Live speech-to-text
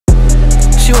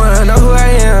don't know who I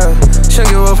am. She'll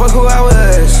give a fuck who I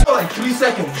was. Like 3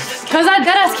 seconds. Cause I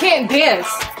deadass can't dance.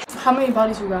 How many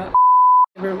bodies you got?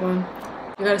 Favorite one.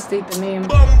 You gotta state the name.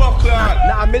 Nah,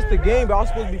 I missed the game, but I was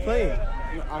supposed to be playing.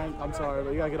 I'm sorry,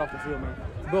 bro. You gotta get off the field, man.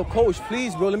 Bro, coach,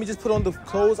 please, bro. Let me just put on the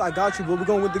clothes. I got you, bro. We're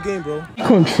gonna win the game, bro. You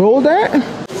control that?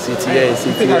 CTA.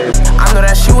 I know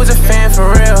that she was a fan for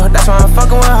real. That's why I'm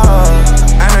fucking with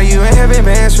her. I know you ain't having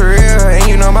bands for real. And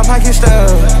you know my pocket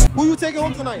stuff. Who you taking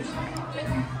home tonight?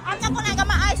 I'm not gonna got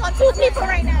my eyes on 2 people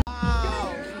right now.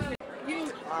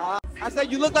 I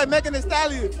said you look like Megan Thee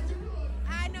Stallion.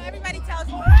 I know everybody tells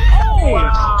me. Oh.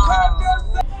 Wow.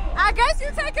 I guess you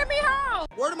taking me home.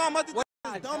 Word of my mother.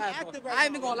 Dumb active right I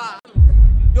ain't even gonna lie.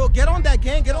 Yo, get on that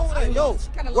gang. Get on that. Yo,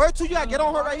 word to you. I get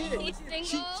on her right here.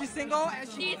 She's single and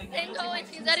she's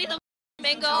ready to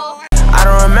mingle. I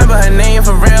don't remember her name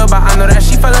for real, but I know that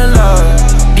she fell in love.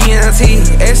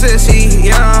 DNT, ecstasy,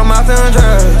 yeah, I'm out there on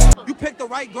drugs. You picked the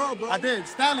right girl, bro. I did.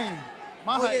 Stallion.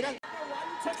 My height. Why you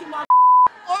touching my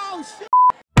oh, shit.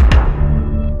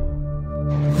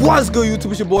 What's good,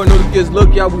 YouTube? It's your boy Noticuz.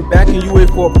 Look, y'all, we back in UA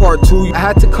for part 2. I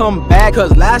had to come back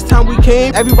because last time we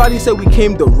came, everybody said we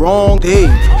came the wrong day.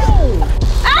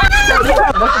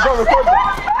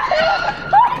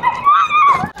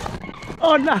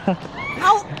 Oh, nah.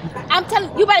 I'm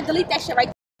telling you, you better delete that shit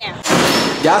right now.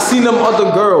 Y'all seen them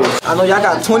other girls. I know y'all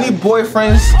got 20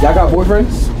 boyfriends. Y'all got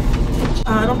boyfriends?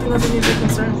 I don't think that's any big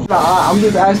concern. Nah, I'm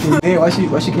just asking. Damn, why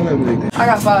she came at me like that? I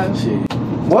got 5. Shit.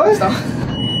 What?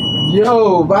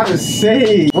 Yo, about to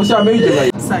say. What's your major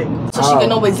like? Psych. So she can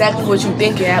know exactly what you're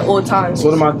thinking at all times. So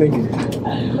what am I thinking?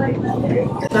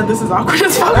 That this is awkward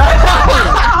as fuck.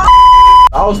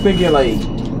 I was thinking like,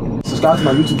 subscribe to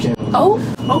my YouTube channel. Oh,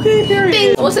 okay,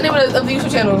 period. What's the name of the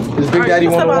YouTube channel? It's Big Daddy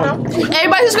 101.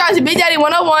 Everybody subscribe to Big Daddy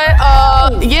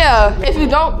 101. Yeah. If you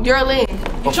don't, you're lame.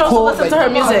 You chose to listen to her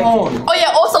music. Oh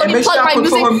yeah, also let me plug my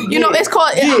music. You know, it's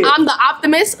called I'm the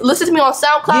Optimist. Listen to me on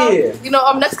SoundCloud. Yeah. You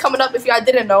know, next coming up if y'all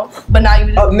didn't know. But now you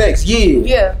do. Up next,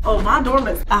 Yeah. Oh, my dorm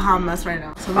is a hot mess right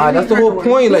now. So that's the whole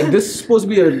point. Like, this is supposed to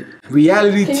be a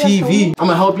reality TV. I'm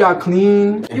gonna help y'all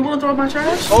clean. You wanna throw up my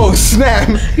trash? Oh, snap.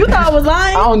 You thought I was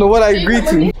lying? I don't know what I agreed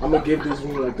to. I'm gonna give this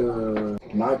room like a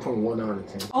 9.1 out of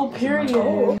 10. Oh, period.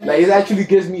 Like, it actually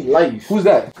gives me life. Who's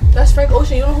that? That's Frank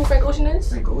Ocean. You know who Frank Ocean is?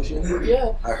 Frank Ocean? Yeah.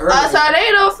 I heard I saw they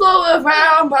don't flow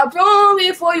around my room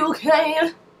before you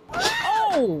came.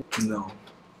 Oh. No.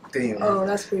 Damn. Oh,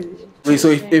 that's crazy. Wait, so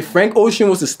if Frank Ocean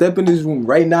was to step in this room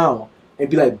right now and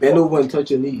be like, bend over and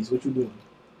touch your knees, what you doing?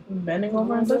 Bending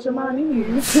over and touching my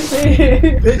knees.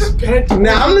 Bitch,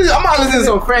 nah, I'm not listening to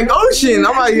some Frank Ocean.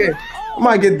 I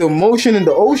might get the motion in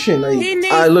the ocean. Like,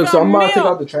 alright, look, so I'm about to take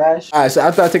out the trash. Alright, so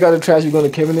after I take out the trash, we're gonna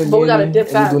Kevin and but we gotta dip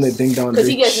fast. We're doing a ding dong. Cause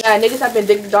he gets mad. Niggas have been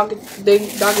ding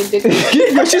dick.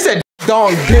 Yo, she said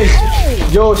dong dick.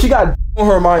 Yo, she got on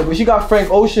her mind, but she got Frank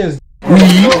Ocean's. I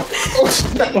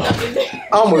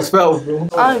almost fell, bro.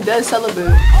 I'm dead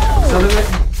celibate.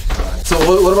 So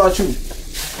what about you?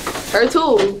 Her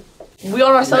too. We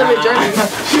on our celibate journey.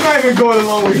 She not even going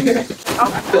along with it.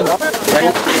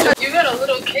 You got a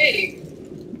little cake.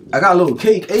 I got a little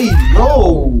cake. Hey,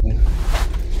 no.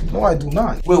 No, I do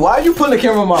not. Wait, why are you putting the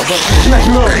camera on my butt?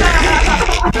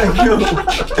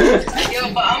 Yo,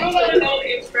 but I'm gonna go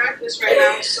in practice right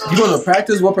now. So. You going to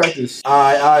practice? What practice?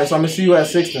 Alright, so I'm gonna see you at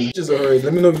 6 then. Just hurry.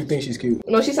 Let me know if you think she's cute.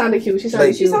 No, she sounded cute. She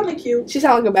sounded cute. She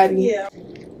sounded like a baddie. Yeah.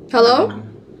 Hello?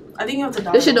 I think you have to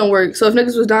die. This shit don't work. So if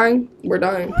niggas was dying, we're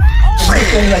dying.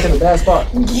 Like in a bad spot.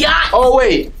 Yeah. Oh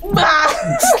wait.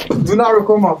 Do not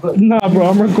record my butt. Nah, bro,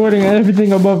 I'm recording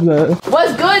everything above that.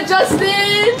 What's good,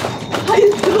 Justin? How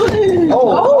you doing?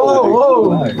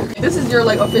 Oh. This is your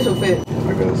like official fit.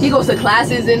 He goes to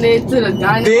classes in it, to the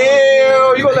dining.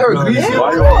 Damn, you gonna let her grease you?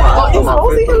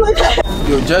 Oh, even like that.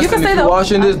 Yo, Justin, if you're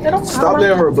watching this, stop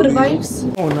letting her for the believe.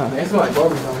 vibes. Oh, nah. It smells like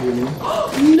garbage down here,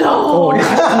 man. No. It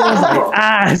smells like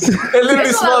ass. It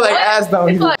literally smells like ass down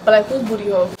here. But like, who's booty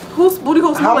hole? Whose booty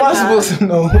hole How am I supposed to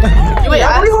know? You eat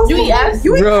ass? You eat ass?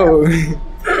 Bro.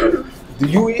 Do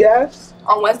you eat ass?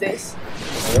 On Wednesdays.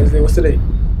 Wednesday, what's today?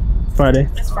 Friday.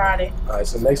 It's Friday. Alright,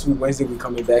 so next week, Wednesday, we're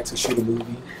coming back to shoot a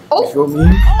movie. Oh. You feel me?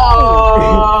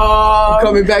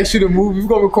 Coming back, shoot a movie. We're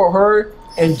gonna record her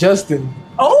and Justin.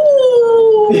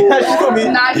 Oh! Yeah, she's gonna be.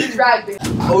 Nah, he dragged it.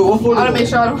 Oh, what for? I wanna make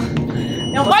sure I don't.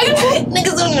 Yo, why you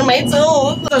niggas doing your mate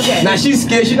too? Okay. Nah, she's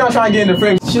scared. She's not trying to get in the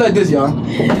frame. She like this, y'all.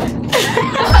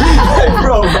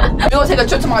 Bro. We're gonna take a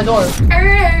trip to my dorm.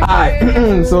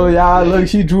 Alright, so y'all, look,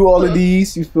 she drew all of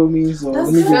these. You feel me? So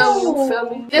let me just. Feel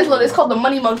me? This look, it's called the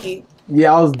money monkey.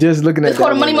 Yeah, I was just looking at It's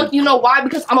called a money monkey. You know why?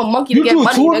 Because I'm a monkey to get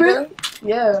money, nigga.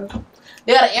 Yeah.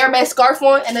 They got an airbag scarf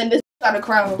on, and then this got a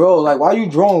crown. Bro, like, why you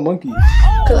drawing monkeys?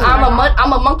 Cause Cause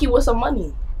I'm a monkey with some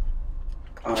money.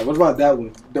 Alright, what about that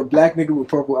one? The black nigga with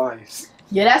purple eyes.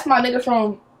 Yeah, that's my nigga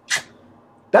from.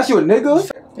 That's your nigga?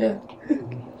 Yeah.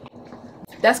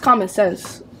 That's common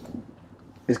sense.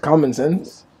 It's common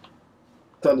sense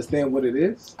to understand what it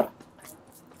is.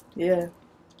 Yeah.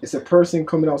 It's a person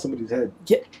coming out somebody's head.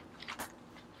 Yeah.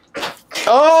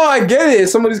 Oh, I get it.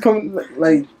 Somebody's coming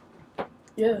like.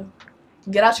 Yeah.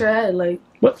 Get out your head, like.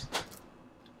 What?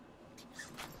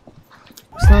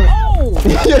 Stop.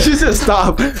 Yeah, she said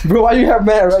stop. Bro, why you have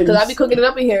mad right? Cause I be cooking it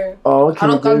up in here. Oh, okay. I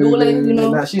don't come do it, you know.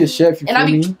 Nah, she a chef, you And feel I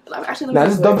be. me? Actually, Nah,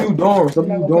 this is W dorms.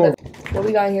 W dorms. What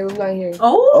we got in here? What we got in here?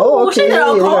 Oh, okay. she did a Yeah,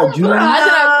 compra. I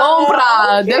did a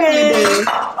compra. Definitely did.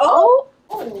 Oh.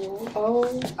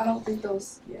 Oh, I don't think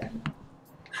those. Yeah.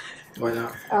 Why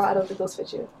not? I don't think those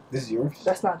fit you. This is yours?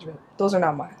 That's not true. Those are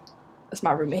not mine. That's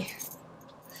my roommate.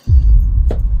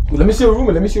 Well, let me see her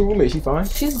roommate. Let me see her roommate. She fine?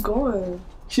 She's gone.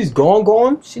 She's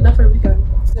gone? She left for the weekend.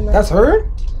 That's her?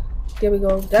 There we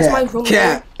go. That's my roommate.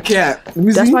 Cat. Let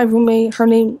me That's see. my roommate. Her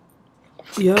name.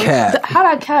 Yo. Cat. How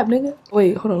did I cap, nigga?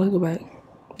 Wait, hold on. Let's go back.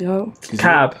 Yo.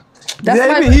 Cap. That's yeah,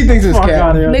 my. even he thinks it's Fuck cat.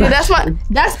 outta here. Nigga,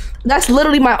 that's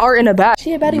literally my art in the back.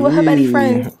 She a baddie with her baddie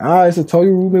friend. Alright, so tell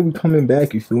your roommate we coming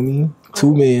back, you feel me?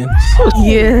 2 man.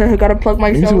 Yeah, gotta plug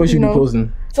Let me myself. see what she you be know.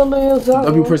 posting. Something else.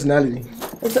 W personality.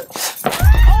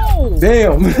 Oh.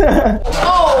 Damn.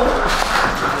 Oh.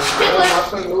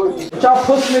 What y'all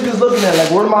pussy niggas looking at?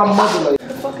 Like, where my mother? Like, What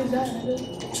the fuck is that?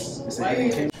 it's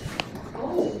an AK.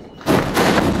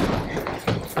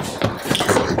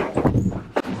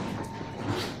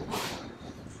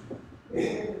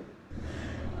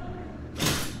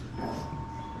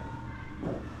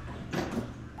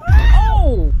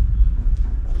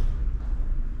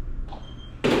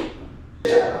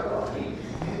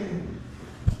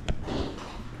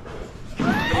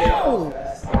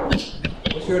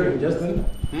 What's your name, Justin?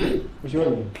 What's your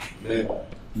name? Man.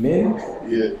 Min?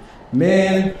 Yeah.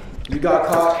 Man, you got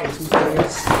caught in 2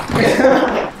 seconds.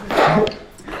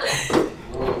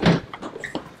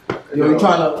 Yo, you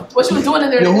trying to... What she was doing in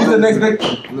there? Yo, who's the next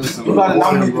victim? Listen, You gotta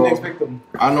nominate the bro. next victim.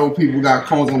 I know people got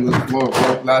cones on this floor,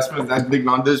 bro. Last minute, that nigga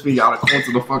on this me got a cone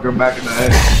to the fucker back in the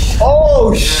head.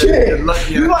 Oh, Yeah, shit! you're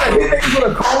lucky. You gotta hit niggas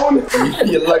with a cone?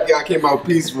 You're lucky I came out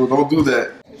peaceful. Don't do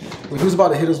that. Wait, who's about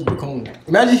to hit us with the cone?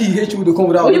 Imagine he hit you with the cone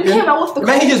without Well, you looking. came out with the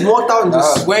Man, cone. he just walked out and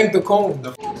just swang the cone.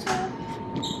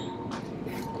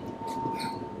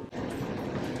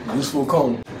 Useful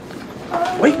cone.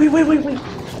 Wait.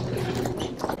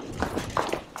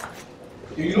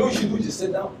 Yo, you know what you should do? Just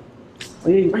sit down.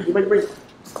 Wait.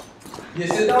 Yeah,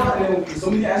 sit down and then if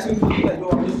somebody asks you to do like, yo,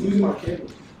 I'm just using my camera.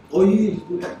 Oh, you need to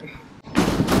do that.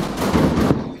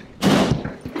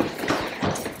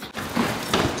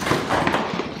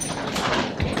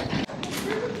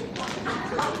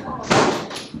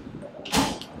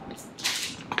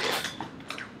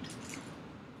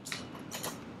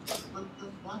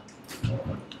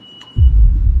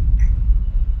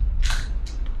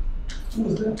 Who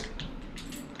was that?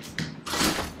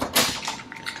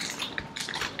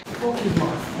 What is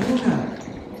my phone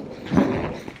at?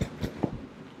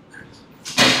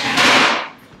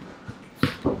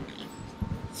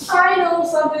 I know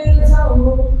something's out.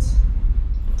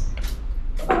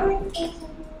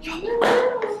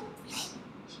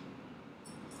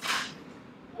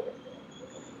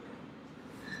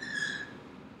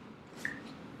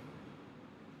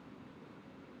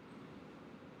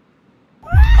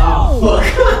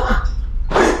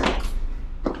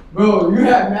 Bro, you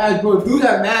had mad, bro. Dude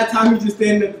had mad time. He just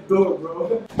standing at the door,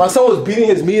 bro. My son was beating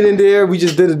his meat in there. We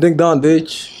just did a ding dong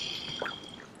ditch.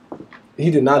 He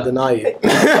did not deny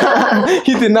it.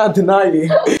 He did not deny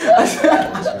it.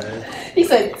 He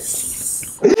said,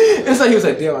 It's like he was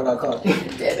like, damn, I got caught. damn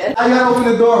it. I gotta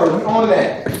open the door. We on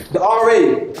that. The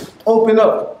RA. Open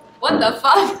up. What the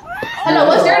fuck? Hello,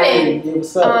 what's your name? Yeah,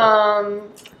 what's up?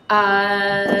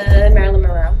 Marilyn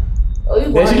Monroe. Oh,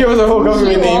 you Yeah, she gave us her whole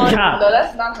government She name. lying. Cap. No,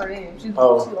 that's not her name. She's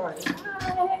Oh. lying.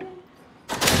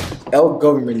 L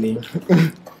government name.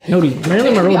 Noti,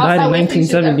 Marilyn Monroe died in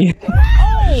 1970.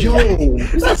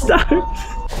 Yo. Stop.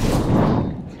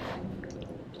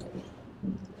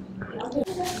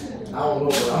 I don't know,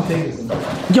 bro. I'm taking some.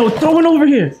 Yo, throw it over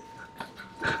here.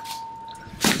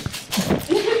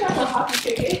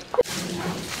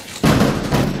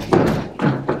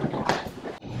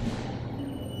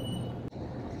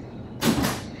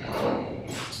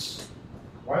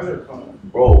 Why is there a car?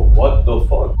 Bro, what the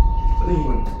fuck?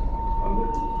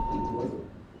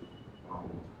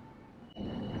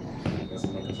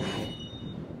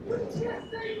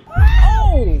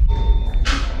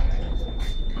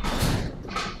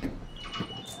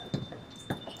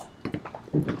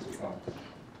 Is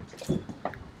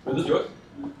this yours?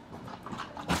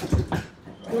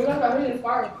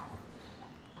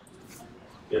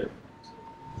 Yeah.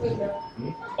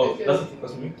 Oh,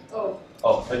 that's me?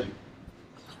 Oh, thank you.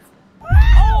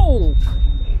 Oh!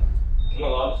 I'm not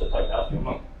allowed to type after you.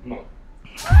 I'm not.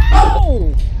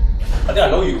 Oh! I think I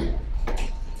know you.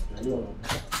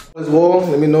 This wall,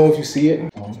 let me know if you see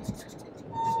it.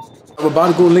 I'm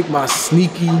about to go link my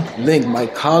sneaky link, my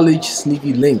college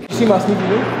sneaky link. You see my sneaky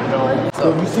link? No.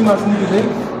 So you see my sneaky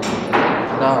link?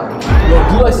 Nah.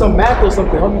 Yo, do like some math or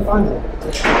something. Help me find it.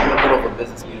 I'm in the middle of a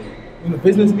business meeting. In a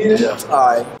business meeting? Yeah.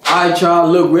 Alright. Alright,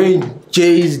 y'all. Look, we're in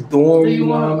Jay's dorm. Do you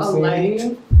know want what a I'm saying?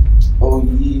 light? Oh,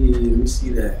 yeah. Let me see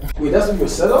that. Wait, that's what your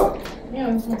setup? Yeah,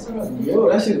 that's my setup. Yo,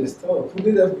 that shit is tough. Who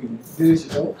did that for you? Did it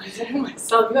yourself? I did it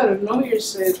myself. You gotta know your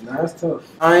shit. Nah, that's tough.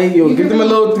 Alright, yo, give them a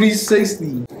little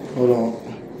 360. Hold on.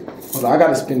 Hold on, I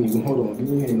gotta spin you. Hold on, give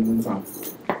me your hand one time.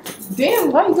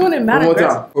 Damn, why are you doing it mad One more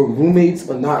aggressive? time. Our roommates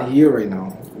are not here right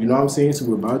now. You know what I'm saying? So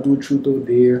we're about to do a truth or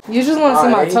dare. You just want to see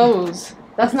my Alright. toes.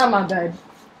 That's not my bed.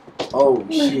 Oh,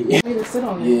 shit. You need to sit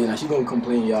on it. Yeah, now she gonna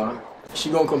complain, y'all. She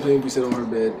gonna complain if we sit on her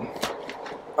bed.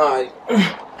 Alright.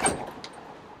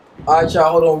 Alright,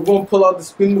 y'all, hold on. We're gonna pull out the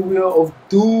spin the wheel of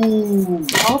doom.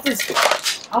 I hope it's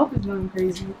going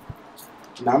crazy.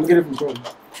 Nah, I'm gonna get it from Chrome.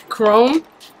 Chrome?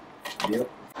 Yep.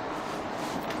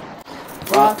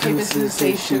 Rock, paper,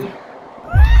 sensation.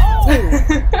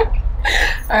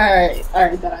 Alright,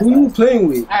 Who you playing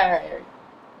with? Alright.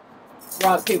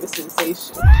 Rock, paper,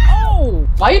 sensation. Oh!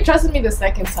 Why you trusting me the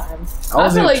second time? I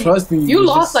wasn't trusting you. You It's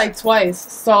lost just- like twice,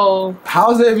 so.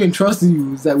 How's that even trusting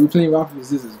you? Is that we playing rock paper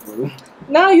scissors, bro?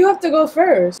 Now you have to go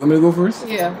first. Want me to go first?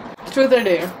 Yeah. Truth or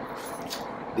dare?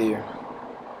 There.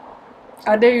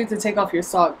 I dare you to take off your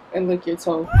sock and lick your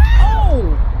toe.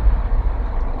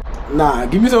 Nah,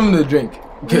 give me something to drink.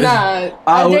 Nah,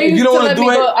 I dare if you don't want to do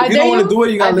it, if you don't want to do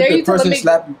it, you gotta I let dare the you to let person me-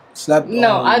 slap.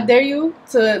 No, I dare you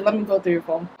to let me go through your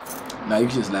phone. Nah, you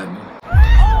can just slap me.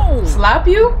 Slap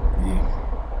you? Yeah.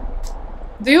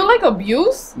 Do you like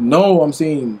abuse? No, I'm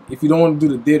saying if you don't want to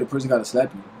do the dare, the person gotta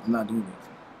slap you. I'm not doing it.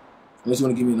 Unless you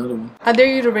want to give me another one. I dare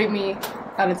you to rate me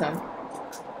out of 10.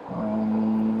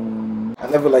 I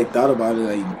never like thought about it.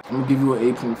 Like I'm gonna give you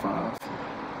an 8.5.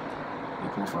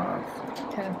 8.5.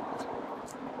 Okay.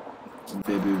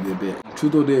 Bet.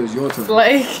 Truth or dare is your turn.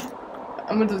 Like,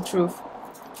 I'm gonna do the truth.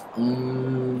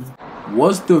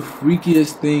 What's the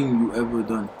freakiest thing you ever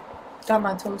done? Got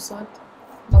my toes sucked.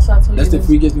 That's what I told That's you. the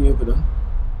freakiest thing you ever done?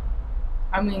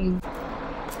 I mean,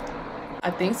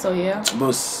 I think so, yeah.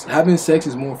 But having sex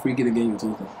is more freaky than getting your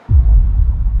toes done.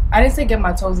 I didn't say get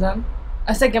my toes done.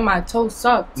 I said get my toes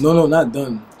sucked. No, not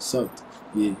done. Sucked.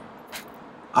 Yeah.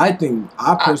 I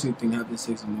personally think having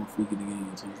sex is more freaky than getting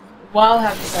your toes done. While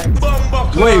having sex.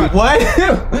 Wait, what?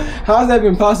 How's that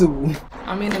been possible?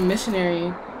 I mean, a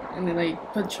missionary. And they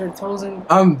like put your toes in.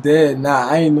 I'm dead. Nah,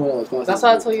 I ain't know that was possible. That's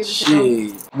why I told you to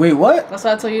Shit. Wait, what? That's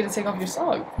why I told you to take off your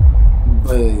sock.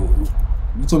 But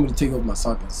you told me to take off my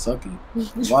sock and suck it.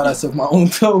 Why'd I suck my own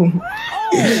toe?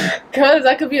 Cause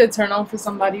that could be a turn on for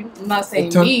somebody. I'm not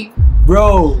saying me.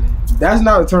 Bro, that's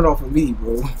not a turn on for me,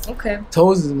 bro. Okay.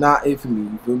 Toes is not it for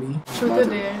me, you feel me? Truth or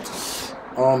dare?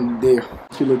 There.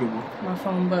 What you looking for? My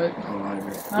phone, but. Alright.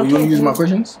 Well, you wanna use my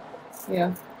questions?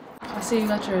 Yeah. I see you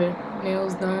got your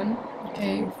nails done.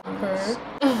 Okay.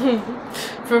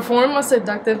 Perform a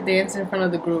seductive dance in front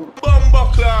of the group.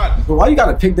 But why you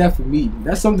gotta pick that for me?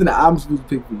 That's something that I'm supposed to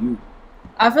pick for you.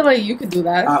 I feel like you could do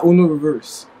that. Uno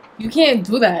reverse. You can't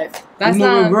do that. That's Uno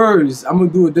not. reverse. I'm gonna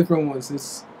do a different one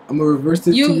since I'm gonna reverse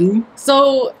it to you.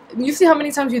 So you see how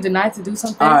many times you denied to do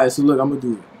something? Alright, so look, I'm gonna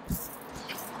do it.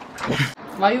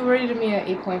 Why you rated me at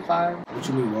 8.5? What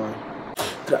you mean, why?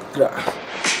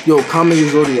 Yo, comment your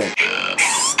zodiac.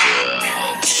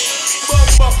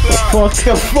 Fuck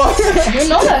the fuck. You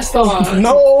know that song.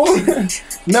 No.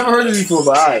 Never heard it before,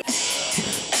 but alright.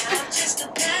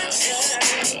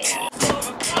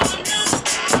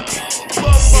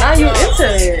 Now you into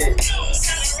it.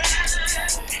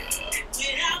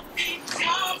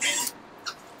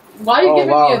 Why you giving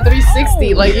me a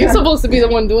 360? Like you're supposed to be the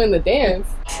one doing the dance.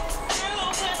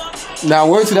 Now,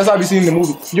 word to that's how I be seeing the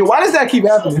movie. Yo, why does that keep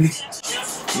happening?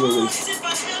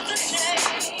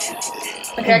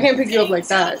 Okay, I can't pick you up like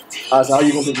that. Alright, so how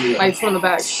you gonna pick me up? Like from the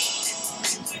back.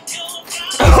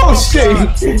 Oh shit!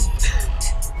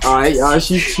 Alright,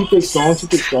 she picks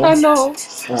strong, I know.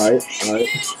 Alright.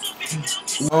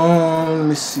 Let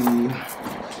me see.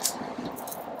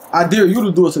 I dare you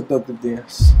to do a seductive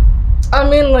dance. I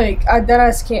mean, like, I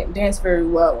deadass can't dance very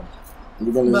well.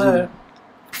 You're gonna But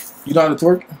see. You know how to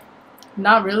twerk?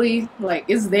 Not really. Like,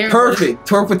 it's there. Perfect.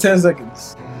 Twerk for 10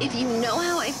 seconds. If you know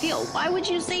how I feel, why would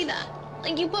you say that?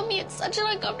 Like, you put me in such an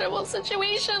uncomfortable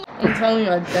situation. I'm telling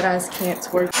you, a deadass can't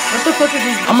twerk. What the fuck is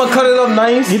this? I'm gonna cut it up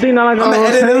nice. You think they're not gonna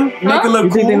roast him? Make it look You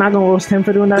cool. think they're not gonna roast him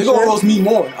for doing that They shit? gonna roast me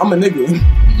more. I'm a nigga.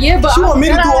 Yeah, but she want me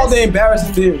to do all the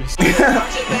embarrassing things.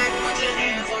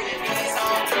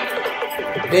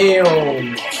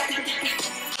 Damn.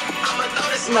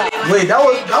 Wait, that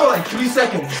was like 3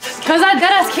 seconds. Cause I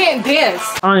deadass can't dance.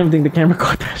 I don't even think the camera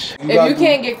caught that shit. If you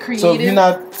can't get creative. So if you're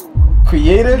not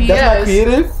creative, that's not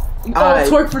creative. You gotta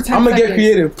twerk for 10 seconds. I'm gonna get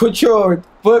creative. Put your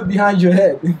foot behind your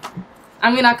head.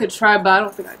 I mean, I could try, but I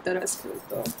don't think I deadass could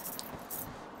though.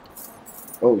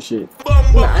 Oh shit.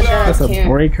 That's a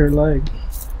break her leg.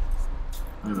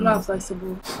 I'm not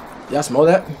flexible. Y'all smell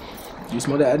that? You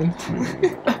smell that, Adam?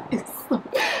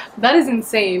 That is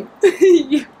insane.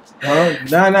 Huh?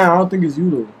 Nah, I don't think it's you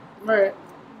though. Right. It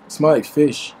smell like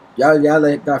fish. Y'all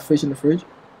like got fish in the fridge?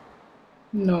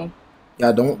 No.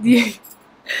 Y'all don't?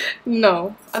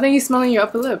 No. I think you're smelling your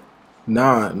upper lip.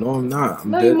 Nah, no, I'm not.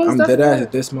 I'm No, dead. you most I'm dead definitely ass.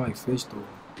 It does smell like fish though.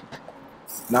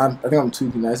 Nah, I think I'm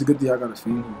tweaking. Nah, it's a good thing I got a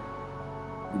feeling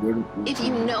here. If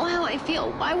you know how I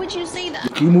feel, why would you say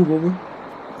that? Can you move over?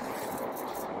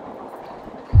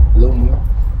 A little more.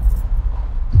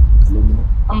 A little more.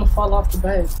 I'm gonna fall off the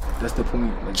bed. That's the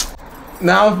point. Like,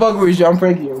 nah, I'm fucking with you. I'm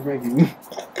pranking you.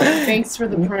 Thanks for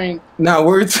the prank. Nah,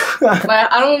 words. But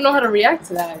I don't know how to react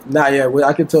to that. Nah, yeah, well,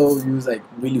 I could tell you was like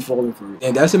really falling for it.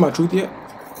 And that's in my truth yet?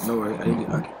 No, right? I didn't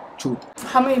get truth.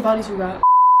 How many bodies you got?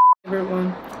 Favorite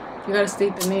one. You gotta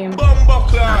state the name.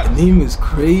 Nah, the name is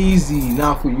crazy.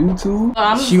 Now for you two,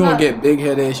 she gonna get big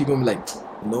headed. She gonna be like,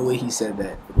 no way he said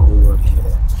that. The whole world hear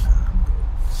that. Nah, I'm good.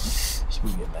 She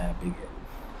gonna get mad big headed.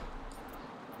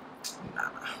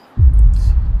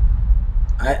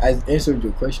 I answered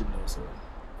your question though, so.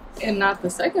 And not the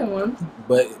second one.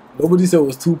 But nobody said it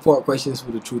was 2-part questions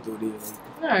for the truth or there.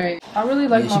 Alright. I really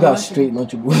like my she got Lunchables. straight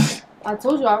Lunchables. I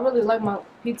told you I really like my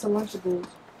pizza Lunchables.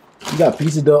 You got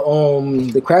pizza,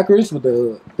 the crackers with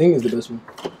the thing is the best one.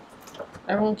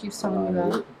 Everyone keeps telling me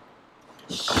that.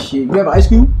 Shit, you have an ice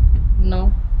cube?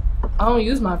 No. I don't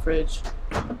use my fridge.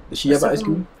 Does she have an ice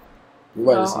cube?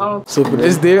 No, So for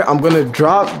this there, I'm gonna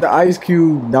drop the ice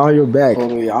cube down your back. Oh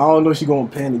wait, I don't know if she gonna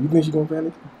panic. You think she gonna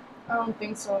panic? I don't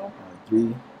think so.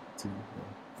 3, 2,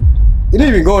 1. It didn't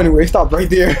even go anywhere. It stopped right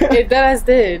there. It deadass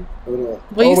did. Hold on.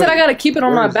 But you said I gotta keep it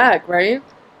on my back, right?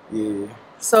 Yeah.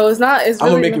 So it's not. It's I'm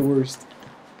really. gonna make it worse.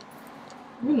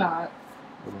 You're not.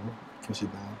 Hold on. Push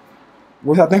it down.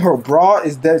 Well, I think her bra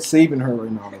is dead saving her right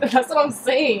now. That's what I'm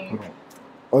saying.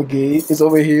 Okay, it's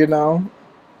over here now.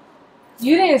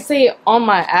 You didn't say it on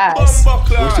my ass.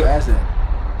 Where's your ass at?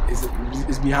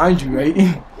 It's behind you,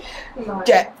 right? No.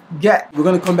 Get. We're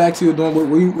gonna come back to your dorm.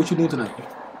 What you doing tonight?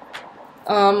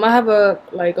 I have a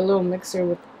little mixer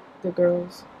with the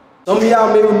girls. Some of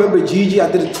y'all may remember Gigi.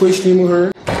 I did a Twitch stream with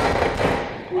her.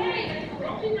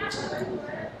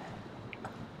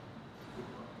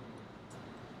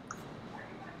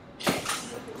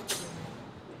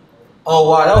 Oh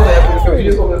wow, that was an epic film. You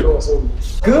just opened the door, so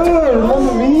good.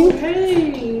 Remember me?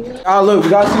 Hey. Ah, look, we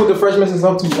gotta see what the freshmen is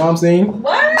up to. You know what I'm saying?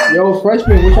 What? Yo,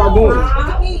 freshmen, what y'all doing?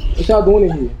 What y'all doing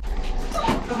in here?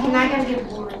 I'm not gonna get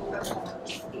bored.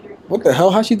 What the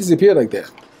hell? How she disappeared like that?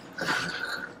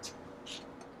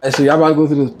 Hey, so y'all about to go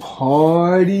to this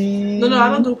party? No,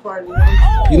 I don't do party.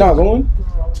 You not going?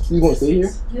 You gonna stay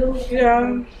here?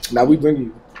 Yeah. Now we bring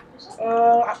you.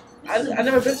 I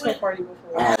never been to a party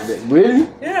before. Really?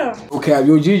 Yeah. Okay,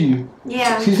 yo, Gigi.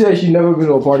 Yeah. She said she never been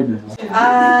to a party before.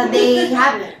 They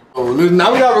haven't. Oh, look,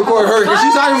 now we gotta record her because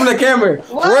she's not even the camera.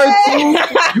 What? Word two, you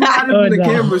not even the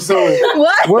camera, so.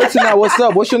 What? Word to now, what's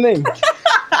up? What's your name?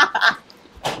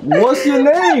 What's your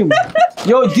name?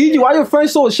 Yo, Gigi, why your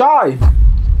friends so shy?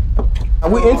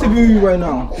 We interviewing you right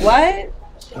now. What?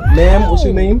 Ma'am, what's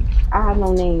your name? I have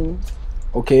no name.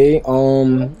 Okay,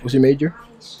 what's your major?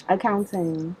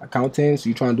 Accounting. Accounting, so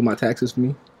you trying to do my taxes for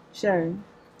me? Sure.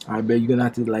 I bet you're gonna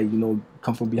have to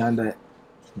come from behind that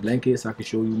blanket so I can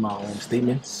show you my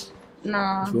statements.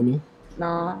 Nah. You feel me?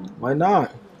 Nah. Why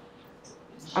not?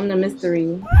 I'm the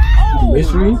mystery.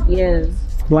 Mystery? Yes.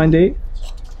 Blind date?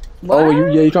 What? Oh,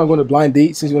 you trying to go on a blind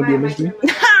date since you want to be a mystery?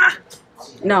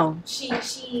 No.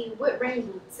 She with rain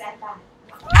boots at that.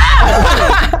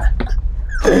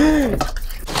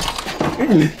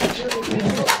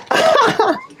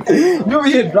 You over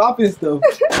here dropping stuff.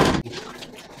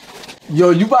 Yo,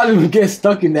 you about to get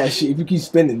stuck in that shit if you keep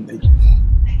spinning.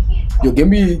 Yo, give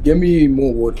me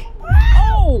more water.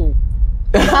 Oh.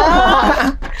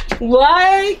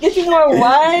 What? Get you more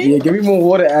what? Yeah, give me more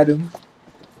water, Adam.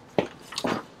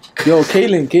 Yo,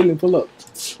 Caitlin, pull up.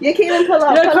 Yeah, Caitlin, pull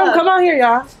up. Yeah, come out here,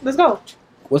 y'all. Let's go.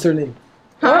 What's her name?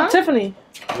 Huh? Tiffany.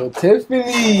 Yo,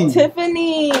 Tiffany.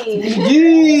 Tiffany.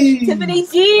 G. Tiffany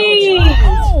G.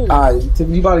 Alright,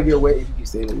 Tiffany, you about to get wet if you keep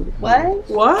staying with it. What?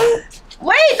 What?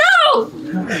 Wait, no!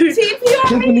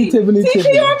 TP on me. Tiffany.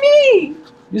 TP on me.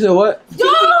 You said what? Yo!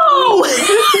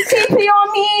 TP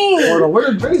on me. Hold on,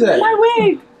 where the drinks at? My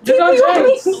wig. TP on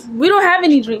me. We don't have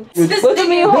any drinks. Look at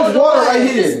me, hold There's water right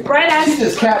here. Right ass. She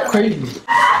just capped crazy.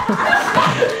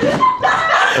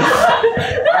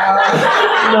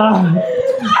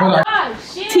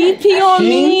 TP on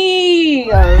me.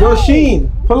 Yo,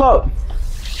 Sheen, pull up.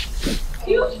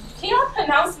 Can y'all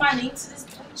pronounce my name to this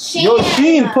point? Yo,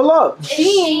 Sheen, pull up.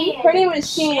 Sheen. Her name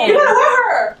is Sheen. You gotta let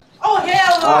her. Oh,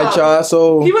 hell no. Alright, y'all,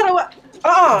 so You gotta let.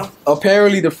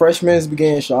 apparently the freshmen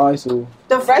began shy, so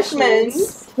The freshmen.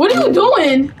 What are you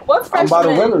doing? What I'm about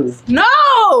to freshmen? win her.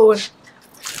 No!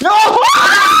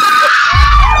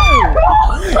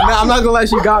 Nah, I'm not gonna lie,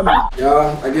 she got me.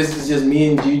 Yeah, I guess it's just me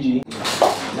and Gigi.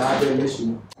 Nah, I didn't miss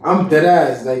you. I'm dead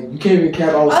ass. Like, you can't even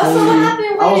cap. I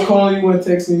was calling you and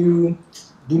texting you.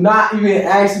 Do not even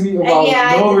ask me about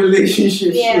no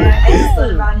relationship shit. I just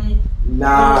thought about it.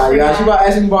 Nah, yeah, she about to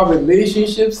ask me about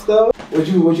relationship stuff. What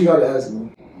you gotta ask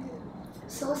me?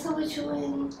 So what's up with you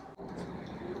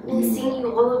and seeing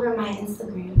you all over my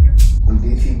Instagram? I'm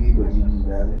DTV, but Gigi's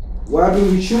bad. What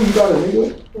happened with you? You got a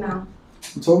nigga? No.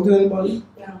 You talking to anybody?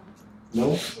 No. No?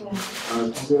 No.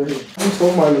 Alright, go ahead. I'm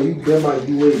talking about you might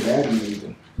be way bad than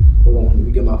anything. Hold on, let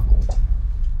me get my phone.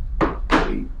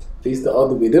 Wait, face the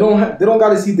other way. They don't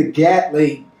gotta see the gap,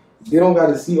 like they don't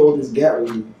gotta see all this gap right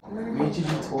here. Me and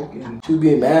Gigi talking. She was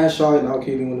being mad shy, now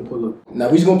Katie wanna pull up. Now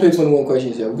we just gonna pick 21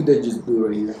 questions here. We could just do it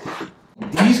right here.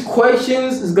 These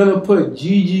questions is gonna put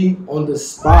Gigi on the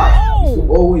spot.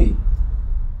 Oh wait.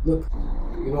 Look.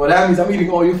 You know what that means? I'm eating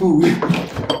all your food.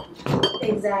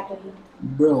 Exactly.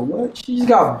 Bro, what? She just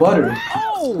got butter.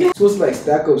 It's supposed to like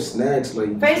stack up snacks.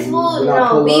 Like First of all,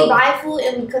 no, we buy food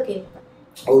and we cook it.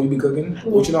 Oh, you be cooking? Yeah.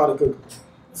 What you know how to cook?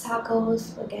 Tacos,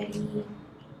 spaghetti,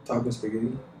 Taco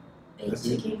spaghetti. baked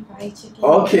chicken, fried chicken.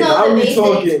 Okay, you know, now the we basics,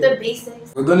 talking. The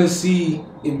basics. We're gonna see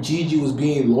if Gigi was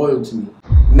being loyal to me.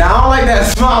 Now I don't like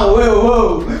that smile.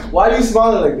 Whoa. Why are you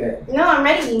smiling like that? No, I'm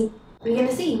ready. We're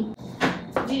gonna see.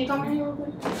 Gigi, come in here real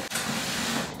quick.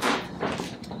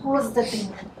 What was the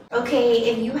thing?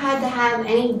 Okay, if you had to have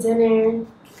any dinner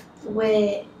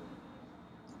with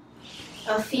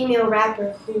a female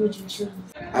rapper, who would you choose?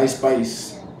 Ice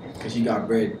Spice, cause she got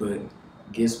bread. But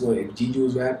guess what? If Gigi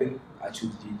was rapping, I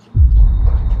choose Gigi.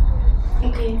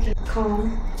 Okay,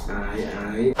 calm.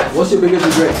 Alright. What's your biggest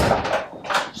regret?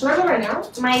 Should I go right now?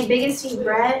 My biggest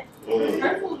regret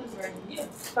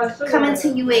coming to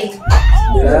UA.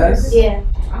 Yes? Yeah.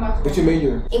 What's your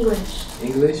major? English.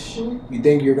 English? You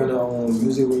think you're gonna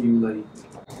use it when you like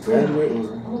graduate or?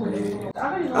 Yeah. I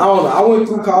don't know. I went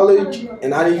through college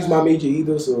and I didn't use my major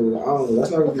either, so I don't know.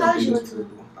 That's not really my biggest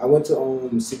regret. I went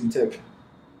to City Tech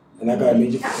and I got a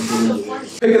major for computer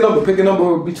engineering. Pick a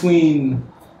number between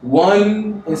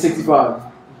 1 and 65.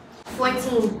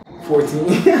 14. 14.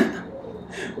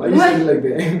 Why you saying it like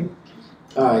that?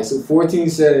 Alright, so 14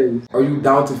 says, are you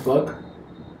down to fuck?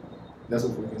 That's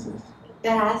what 14 says.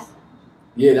 That ass.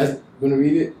 Yeah, that's, you wanna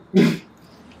read it?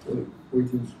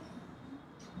 14.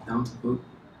 Down to fuck?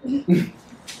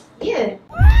 Yeah.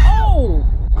 Oh!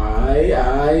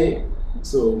 Alright.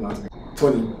 So, my turn.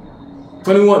 20.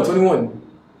 21.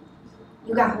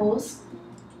 You got hoes?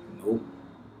 Nope.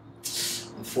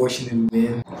 Unfortunately,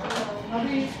 man.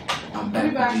 I'm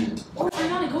back. Oh,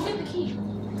 Fernanda, go get the key.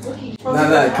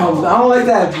 Nah, come. I don't like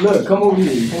that. Look, come over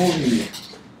here.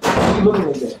 Why you looking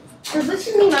like that? Cause what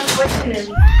you mean,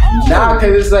 unfortunately? Nah,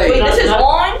 cause it's like. Wait, this is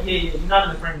on? Yeah, you're not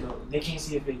in the frame though. They can't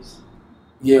see your face.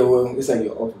 Yeah, well, it's like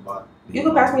your upper body. You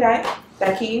can pass me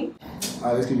that key.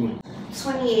 Alright, let's keep going.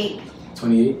 28.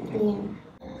 28. Yeah.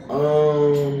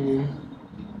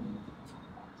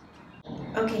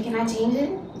 Okay, can I change it?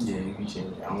 Yeah, you can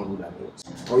change it. I don't know who that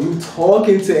is. Are you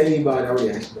talking to anybody? I already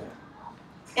asked you that.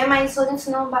 Am I talking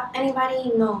to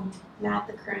anybody? No, not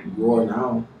the current. You are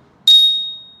now.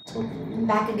 Talking.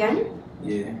 Back again?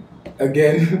 Yeah.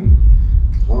 Again.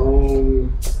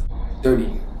 30.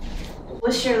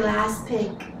 What's your last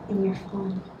pic in your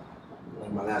phone?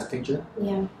 Like my last picture?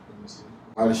 Yeah.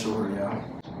 I'll just show her, y'all.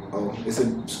 Oh, it's a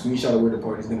screenshot of where the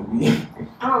party's gonna be.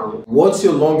 Oh. What's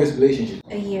your longest relationship?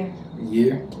 A year. A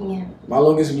year? Yeah. My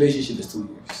longest relationship is 2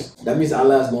 years. That means I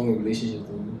last longer relationships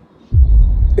than you.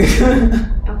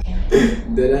 Okay.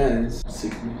 Dead ass.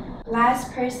 60.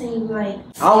 Last person you like.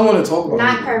 I don't want to talk about it.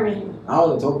 Not current. I don't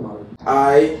want to talk about it.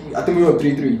 I think we went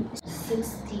 3-3.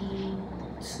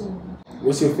 62.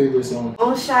 What's your favorite song?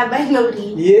 Don't Shy by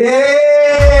Bloodie.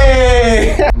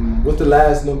 Yeah! What's the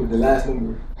last number? The last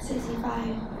number?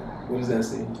 65. What does that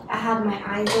say? I have my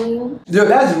eyes on you. Yo,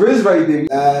 that's Richh right there.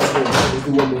 Last number. Let's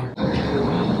do one more.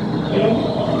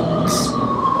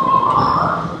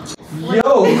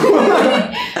 Yo!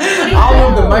 I don't know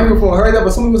if the microphone heard that,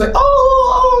 but someone was like,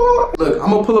 oh! Look, I'm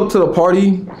gonna pull up to the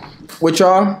party with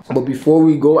y'all, but before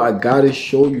we go, I gotta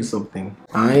show you something.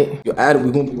 Alright? Yo, Adam,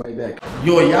 we gonna be right back.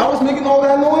 Yo, y'all was making all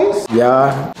that noise?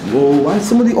 Yeah. Whoa, why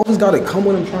somebody always gotta come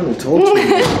when I'm trying to talk to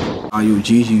you? Ah, yo,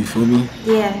 Gigi, you feel me?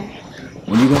 Yeah.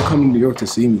 When you gonna come to New York to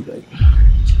see me? Like,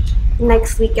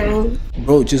 next weekend.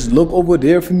 bro, just look over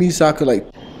there for me so I could like.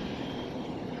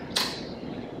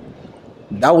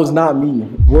 That was not me.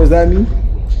 Was that me?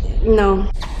 No.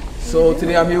 So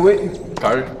today I'm here with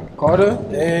Carter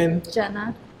and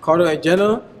Jenna. Carter and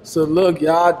Jenna. So look,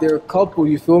 y'all, they're a couple.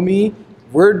 You feel me?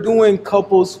 We're doing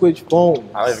couple switch phones.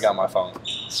 I don't even got my phone.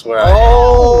 Swear.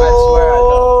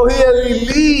 Oh, I swear he had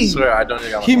me. Swear, I don't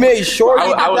even got my phone. He made sure he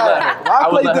did that. I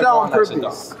played it out on actually,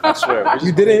 purpose. I swear.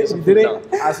 You didn't? You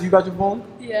didn't? I see you got your phone?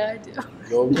 Yeah, I do.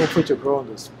 Yo, we gonna put your girl on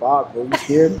the spot, bro. You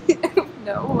scared?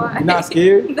 No, why? You not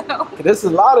scared? No. Cause there's a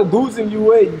lot of dudes in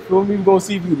UA. You feel me? We're gonna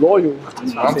see if you loyal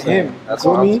to him. That's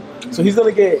you feel me? So he's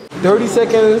gonna get 30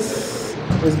 seconds.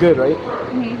 It's good, right?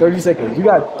 30 seconds. You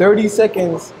got 30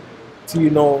 seconds to,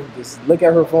 you know, just look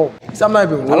at her phone. So I'm not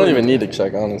even worried. I don't even need to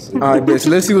check, honestly. All right, bitch.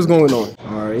 Let's see what's going on.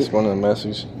 All right. Just one of the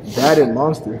messages. Dad and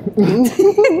Monster.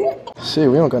 Shit,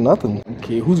 we don't got nothing.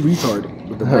 Okay, who's retarded?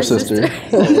 With the Her sister.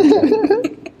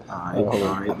 All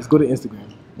right. Let's go to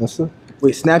Instagram. Insta?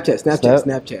 Wait,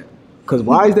 Snapchat. Cause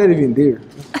why is that even there?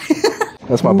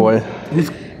 That's my boy.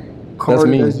 Carter,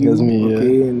 me. That's me. Yeah.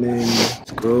 Okay, and then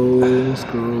scroll.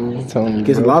 Telling you,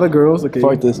 Gets a bro. lot of girls. Okay.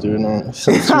 Fuck this dude, no.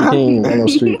 He ain't on no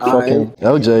street. Fuck him.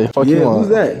 LJ, fuck you on. Who's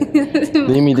that?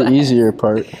 Leave me the easier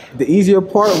part. The easier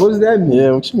part? What does that mean? Yeah,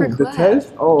 what you mean? The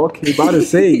test? Oh, okay. About to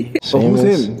say. So who's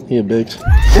him? He a bitch.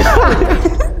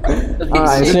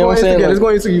 Alright, See what I'm saying? let's go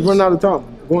on Instagram. You run out of time.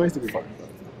 Go on Instagram.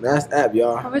 That's the app,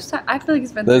 y'all. How much time? I feel like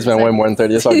it's been. There's been way more than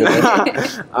 30. It's all good.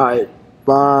 Alright.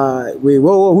 Bye. Wait,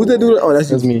 whoa. Who's that dude? Oh,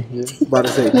 that's me. Yeah. About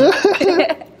to say.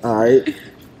 Alright.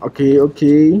 Okay.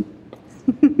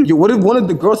 Yo, what if one of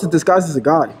the girls is disguised as a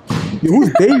guy? Yo,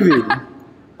 who's David?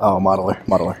 Oh, modeler.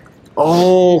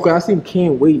 Oh, cause I seen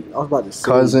Can't Wait. I was about to say.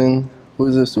 Cousin.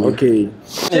 Who's this dude? Okay.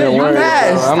 Yeah, you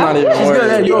fast. I'm not even She's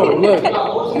worried. good. Yo, look.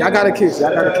 Y'all got a kiss.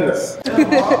 Okay.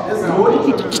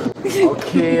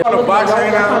 On the box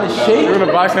right now. You're in the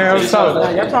box right now. What's up?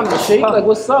 Y'all trying to shake? Like,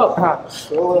 what's up? We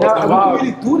can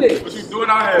really do this. What you doing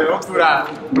out here? Don't do that.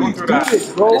 Don't do that.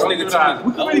 This, bro. Don't do that.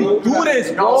 We can really do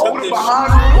this, bro. What's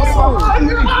behind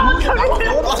you?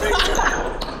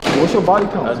 What's your body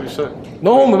count? As we should.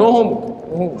 No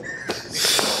homo.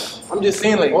 I'm just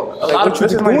saying, like, a lot of what you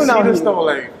bitches doing might out see this here? though,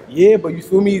 like. Yeah, but you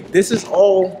feel me? This is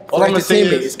all All I'm gonna say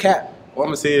entertainment. is- It's cap. All I'm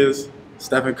gonna say is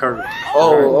Stephen Curry.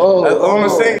 Oh. That's all I'm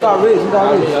gonna say. You got Richh.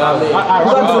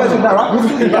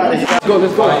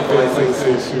 Let's go.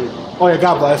 Oh yeah,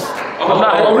 God bless.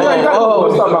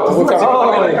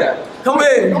 Come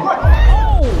in.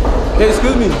 Hey,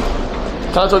 excuse me.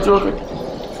 Can I talk to you real quick?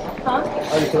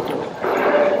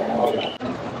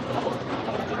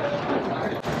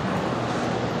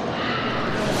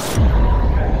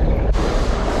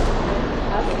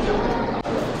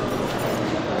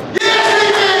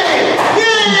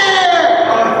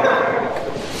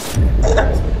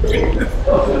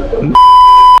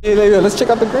 Yeah, let's check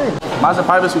out the game. Mine's a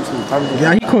private suit too.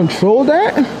 Yeah, he controlled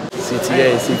that?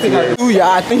 CTA. Ooh,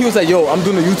 yeah, I think he was like, yo, I'm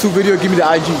doing a YouTube video, give me the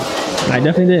IG. I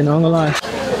definitely did, not gonna lie.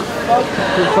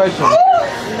 Good question.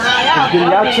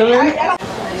 Y'all chilling?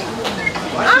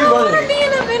 I don't want to be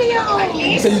in a video.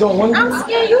 You said you don't want to? I'm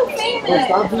scared you famous.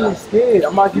 Stop being scared.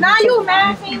 I'm not giving Now you you something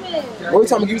mad easy. famous. Every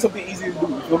time I give you something easy to do,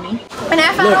 you feel me? And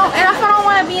if I don't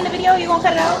want to be in the video, you gonna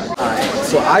cut it out? Alright,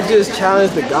 so I just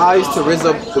challenged the guys to rizz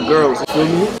up the girls, you feel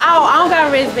me? Oh, I don't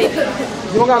got Riz, baby.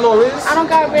 You don't got no rizz? I don't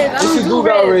got Riz. I Yes, don't you do do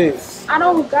got Riz. rizz. I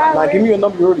don't got Like, Riz. give me your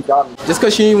number, you already got me. Just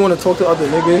cause she didn't want to talk to other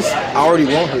niggas, I already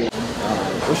want her.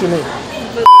 What's your name?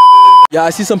 Yeah, I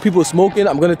see some people smoking.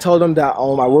 I'm gonna tell them that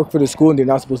I work for the school and they're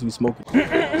not supposed to be smoking.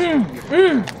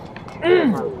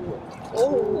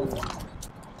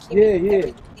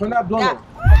 Yeah. Turn that blunt on.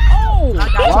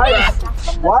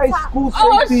 Why is school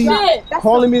safety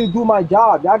calling me to do my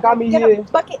job? Y'all got me here.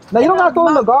 Now you don't gotta throw it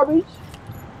in the garbage.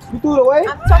 You threw it away?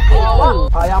 I'm talking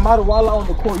about. I'm out of wall out on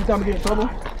the court. You trying to get in trouble?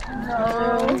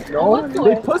 No.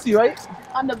 They pussy, right?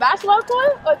 On the basketball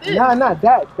court or this? Nah, not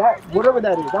that. That whatever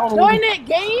that is. I don't know. Join it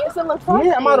games and look fun.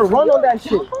 Yeah, I'm about to run on that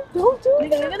shit. Don't do it.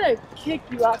 They're gonna kick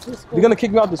you out of school. They're gonna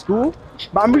kick me out of school?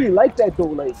 But I'm really like that though,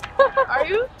 like. Are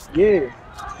you? Yeah.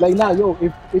 Like nah, yo,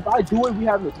 if I do it, we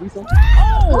having a threesome.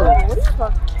 Oh, what are you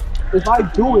talking? If I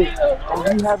do it,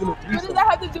 and we having a threesome. What does that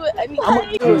have to do with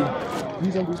anything?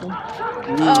 Threesome.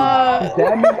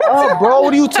 Dab me up, bro.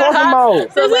 What are you talking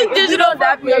about? So like digital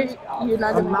dab me. You're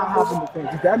not I'm not hopping the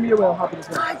fence. Just dab me away, I'm hopping the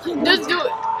fence. Just do it.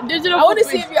 Digital. I want to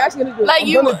see if you're actually gonna do it. Like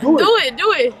I'm gonna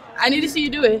do it. I need to see you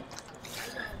do it.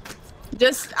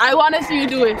 I want to see you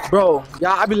do it. Bro,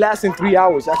 y'all, I be lasting 3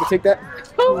 hours. I can take that?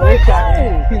 Oh my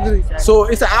God. So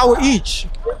it's an hour each.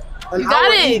 You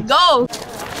got it. Go.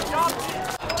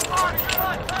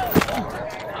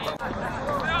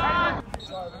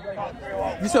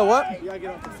 You said what? You gotta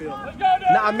get off the field.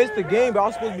 Nah, I missed the game, but I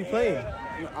was supposed to be playing.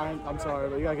 I'm sorry,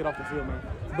 but you gotta get off the field, man.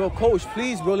 Bro, coach,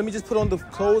 please, bro. Let me just put on the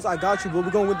clothes. I got you, bro. We're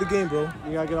going to win the game, bro.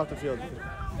 You gotta get off the field.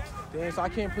 Damn, so I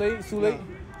can't play? It's too late?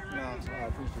 No, I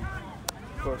appreciate it.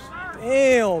 Of course.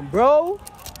 Damn, bro.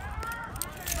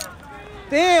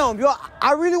 Damn, yo,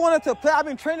 I really wanted to play. I've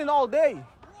been training all day.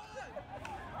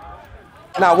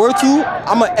 Now, where to?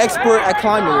 I'm an expert at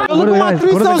climbing. Yo, look at my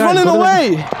 3 stars running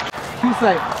away. He's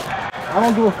like, I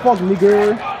don't give a fuck,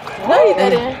 nigga. No, he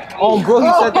didn't. Oh, bro, he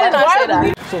said that. I said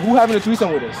that. So who having a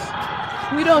threesome with us?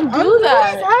 We don't do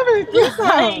that. Having a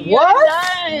threesome.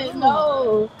 What?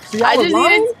 No. See, I just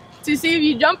needed to see if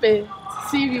you jump it.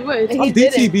 See if you would. I'm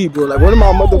DTB, bro. Like, what am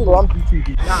I mother, bro? I'm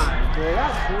DTB. Nah, bro,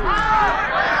 that's cool.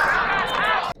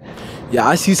 Yeah,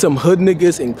 I see some hood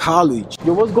niggas in college.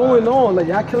 Yo, what's going on? Like,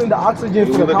 y'all killing the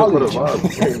oxygen for the college.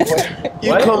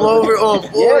 You come over on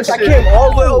bullshit. Yes, I came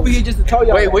all the way over here just to tell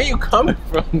y'all. Wait, where you coming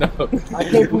from now? I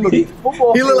came from the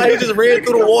football. He look like he just ran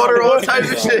through the water, all types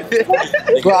of shit.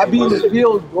 Bro, I be in the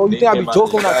field, bro. You think I be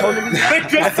joking when I tell niggas?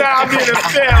 Nigga said I be in the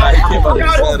field.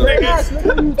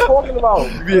 What are you talking about?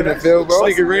 You be in the field, bro.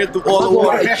 Nigga ran through all the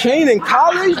water. Chain in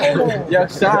college? Yeah,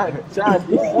 Sean.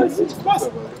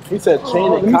 He said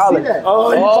chain in college.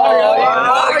 Oh,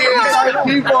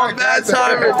 keep on bad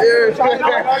timing, dude.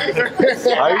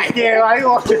 Are you scared? Why you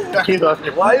walking?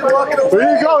 Why you walking away?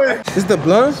 Where you going? This the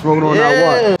blunt? Smoking on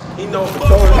that one. He know for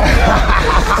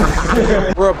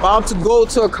We're about to go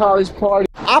to a college party.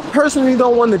 I personally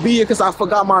don't want to be here because I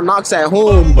forgot my knocks at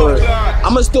home, but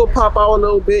I'm gonna still pop out a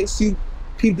little bit, see,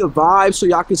 peep the vibe so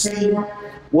y'all can see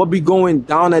what be going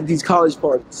down at these college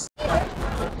parties. Alright,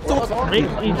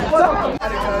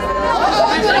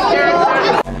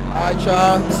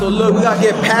 y'all. So look, we gotta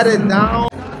get patted down.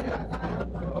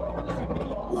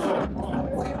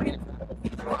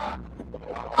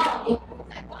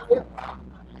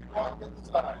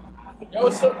 Yo,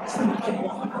 what's up?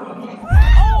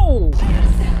 Oh!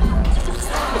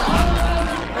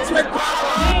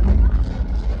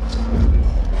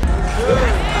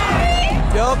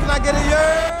 Yo, can I get a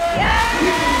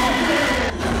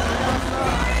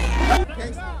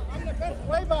I'm the best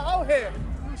waiver out here.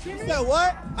 You said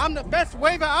what? I'm the best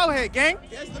waiver out here, gang.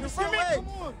 Yes, let me see your wave.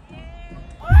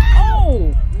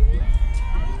 Oh!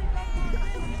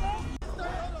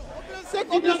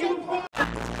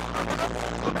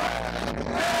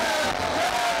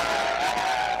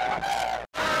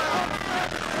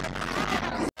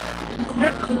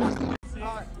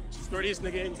 Sturdiest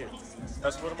nigga in here.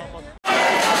 That's what I'm on.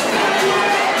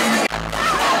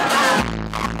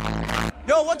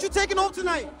 Yo, what you taking home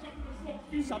tonight?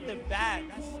 Something bad.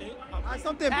 That's it.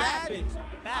 Something bad?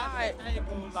 Bad.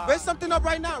 Alright. Raise something up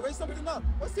right now. Raise something up.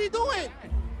 What's he doing?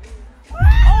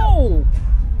 Oh!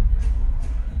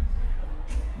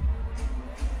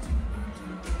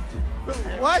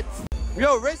 What?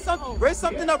 Yo, raise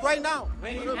something up right now.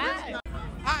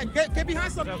 Alright, get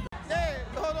behind something. Yeah,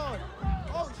 hold on.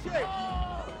 Oh shit. Hey.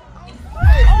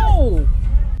 Oh!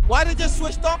 Why did it just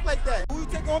switch off like that? Who you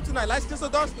taking home tonight? Light skin or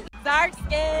dark skin? Dark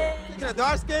skin. Taking a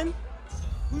dark skin?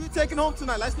 Who you taking home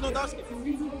tonight? Light skin or dark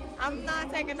skin? I'm not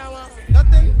taking no one.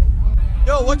 Nothing?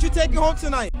 Yo, what you taking home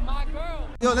tonight? My girl.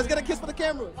 Yo, let's get a kiss for the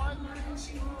camera.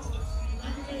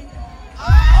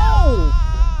 Oh!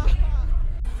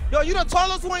 Yo, you the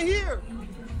tallest one here.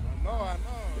 I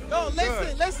know. Yo,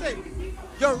 listen.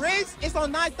 Your race is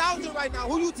on 9,000 right now.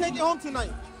 Who you taking home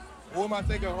tonight? Who am I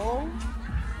taking home?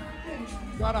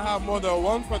 You gotta have more than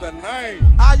one for the night.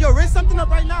 Yo, raise something up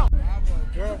right now. I have a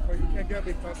girlfriend. You can't get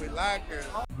me because we like her.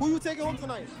 Who you taking home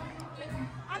tonight?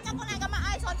 I'm not gonna get my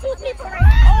eyes on 2 people right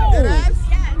now. Dead ass?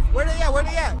 Yes. Where they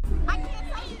at? I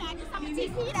can't tell you that. Just have a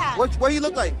TP that. What he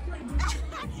look like?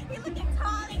 He looking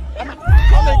tall and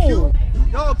Tall and cute.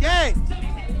 Yo, gang.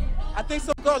 I think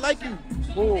some girl like you.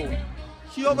 Who?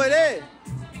 She over there.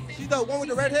 She's the one with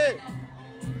the red hair.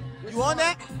 You on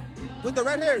that? With the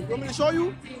red hair. You want me to show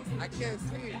you? I can't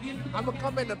see it. I'm gonna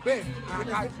come in the bin. I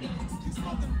got you.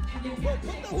 Bro,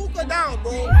 put the hookah down,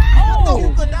 bro. Put the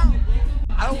hookah down, bro.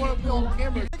 I don't want to be on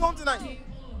camera. Take home tonight.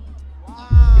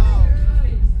 Wow.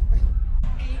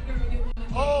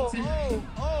 Oh.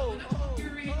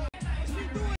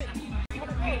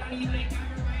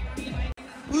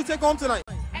 Who you take home tonight?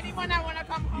 Anyone that wanna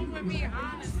come home with me,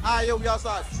 honestly. Alright, yo, we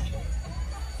outside.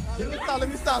 Let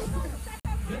me stop.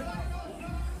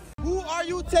 Who are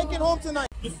you taking home tonight?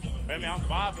 Baby, I'm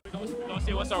vibing. We gonna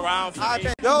see what's around for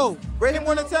me. Yo, rate him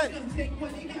 1 to 10.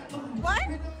 What?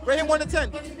 Rate him 1 to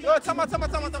 10. Yo, tell me.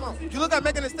 You look like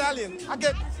Megan Thee Stallion.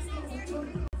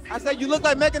 I said you look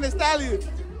like Megan Thee Stallion.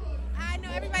 I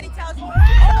know everybody tells me.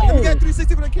 Let me get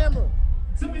 360 for the camera.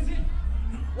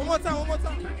 One more time.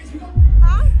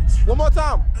 Huh? One more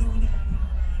time.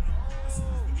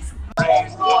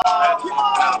 Whoa.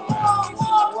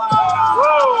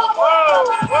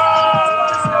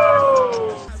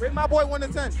 Rate my boy 1 to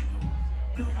 10.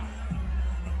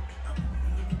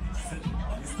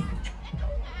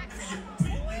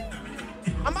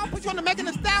 I'm about to put you on the Megan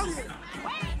Thee Stallion.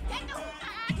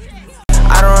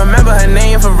 I don't remember her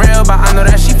name for real, but I know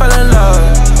that she fell in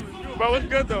love. Bro, it's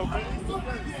good though, bro.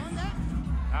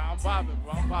 I'm vibing,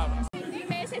 bro. I'm vibing.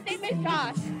 His name is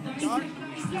Josh.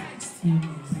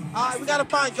 Alright, we gotta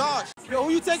find Josh. Yo, who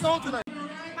you taking home tonight?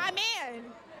 My man.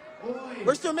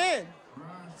 Where's your man?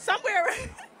 Somewhere.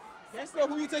 Yes,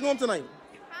 who you taking home tonight?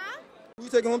 Huh? Who you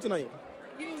taking home tonight?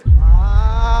 You.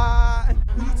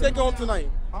 Who you taking home tonight?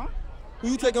 Huh? Who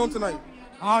you taking home tonight?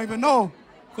 I don't even know.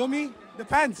 Feel me?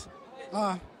 Depends.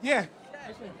 Yeah.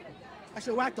 I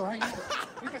should whack though, right?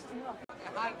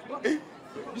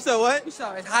 You said what? You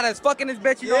saw it's hot as fuck in this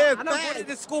bitch, you know? I know going to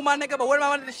this school, my nigga, but where my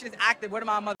mother, this shit is active. Where to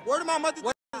my mother? Where to my mother?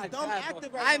 Dumb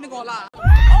active right now. I ain't even gonna lie.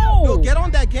 Yo, get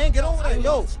on that gang, get on that.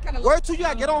 Yo, where to you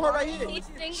at? Get on her right here. She's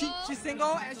She's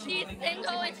single single. and She's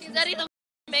single and she's ready to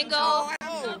mingle.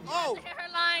 Oh. Hit her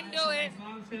line, do it.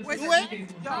 Do it?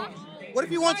 What if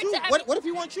he wants you? What if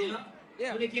he wants you?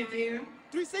 Yeah.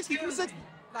 360.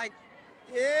 Like,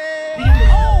 yeah.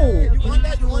 Oh. You want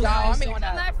that? You want that? I mean,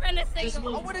 My friend is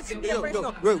single. oh, what is she? Yo, wait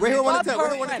here 1 to 10.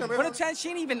 Wait 1 to 10. What a chance, she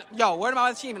ain't even, yo, where my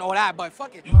mother, she ain't even know that, but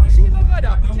fuck it. She ain't look good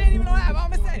though. She ain't even know that, but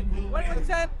I'm gonna say, what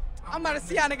 10? I'm about to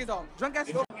see how niggas on. Drunk ass.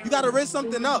 You gotta raise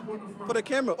something up for the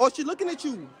camera. Oh, she looking at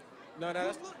you. No,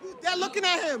 that's. They're looking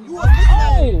at him. You was looking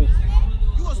at him.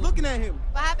 You was looking at him.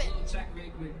 What happened?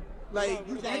 Like,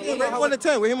 you rate 1 to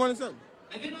 10. Rate him 1 to 10.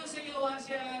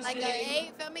 Like an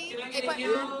 8, feel me?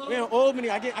 8.9. We're in Old Money.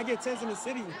 I get 10s in the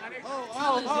city. You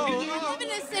live in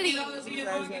the city.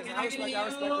 I respect.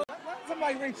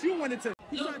 Somebody rate you 1 to 10.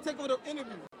 He's trying to take over the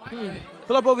interview.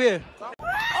 Pull up over here.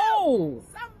 Oh!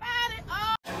 Somebody.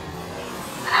 Oh.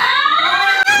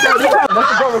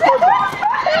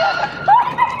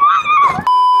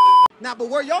 Nah, but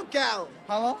where your gal?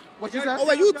 Hello? What you said? Oh,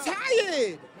 wait, you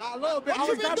tired? A little bit. What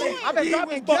you been doing? I've been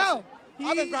dropping gal.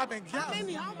 I've been dropping gal. How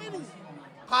many?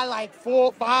 Probably like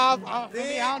 4, 5. I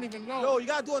don't even know. Yo, you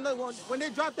gotta do another one. When they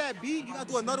drop that beat, you gotta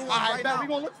do another one right now. We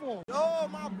gonna look for him. Yo,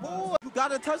 my boy. You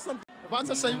gotta touch something. If I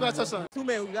touch something, you gotta touch something. 2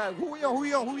 man, who we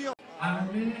on?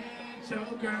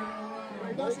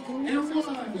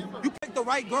 You picked the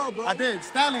right girl, bro. I did.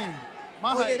 Stallion.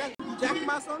 My height. Yeah, you jacking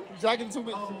my son? You jacking too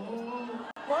much.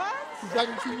 What? You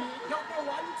jacking too much. Yo, bro,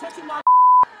 why you touching my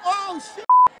Oh, shit.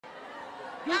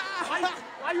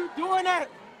 Why you doing that?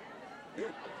 You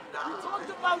talked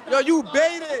about that. Yo, you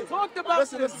baited. Talked about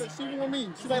this. She with me.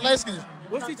 She like light skin.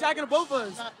 What's he jacking to both of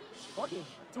us?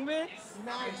 2 men?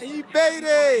 He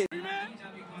baited. 3 men?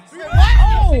 What?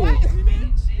 Oh!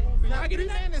 3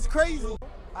 men is crazy.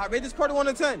 I rate this party 1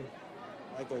 to 10.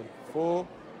 Like a 4.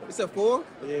 It's a 4?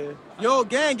 Yeah. Yo,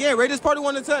 gang, rate this party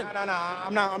 1 to 10. No,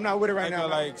 I'm not with it right now.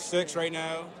 Like 6 right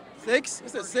now. 6?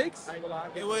 It's a 6?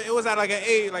 It was at like an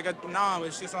 8, like a 9,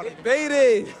 but she's on it.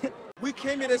 Baited. We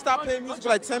came here to stop playing music for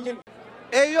like 10 minutes.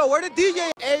 Hey, yo, where the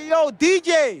DJ? Hey, yo,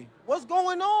 DJ. What's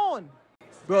going on?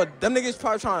 Bro, them niggas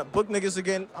probably trying to book niggas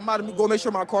again. I'm about to go make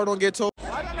sure my car don't get towed.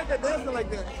 Why that nigga dancing like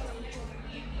that?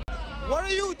 What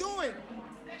are you doing?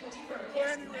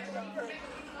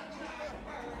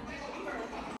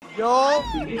 Yo,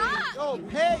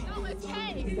 pay. No, it's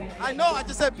Pay. I know, I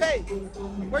just said pay.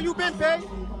 Where you been, Pay?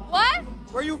 What?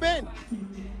 Where you been?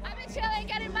 I've been chilling,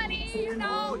 getting money, you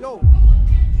know. Yo,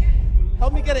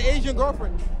 help me get an Asian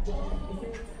girlfriend.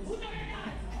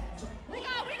 We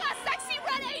got sexy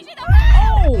red Asian over here.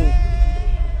 Oh!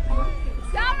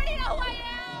 Y'all already know who I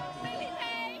am. Baby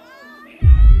Pay.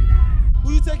 Who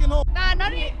you taking home? Nah,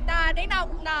 they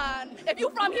not. Nah. If you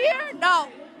from here, no.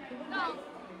 No.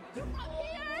 You from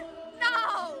here?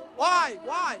 No. Why?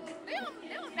 Why? They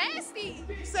all nasty.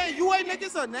 You saying you ain't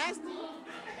niggas are nasty?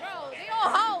 Bro, they all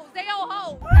hoes. They all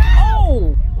hoes.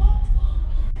 Oh.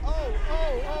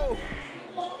 Oh.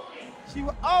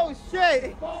 Oh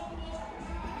shit.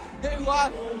 Hey,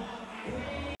 what?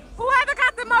 Whoever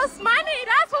got the most money,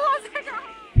 that's who was taking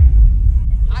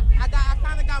home. I kinda got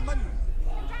money. You got money?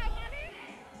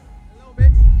 A little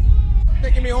bit.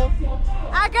 Taking me home.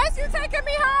 I guess you taking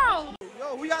me home.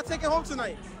 Yo, who y'all taking home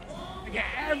tonight? Yeah,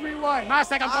 everyone. My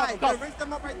second Alright, raise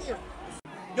them up right there.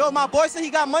 Yo, my boy said he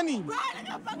got money.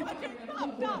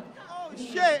 Oh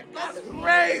shit, that's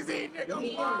crazy,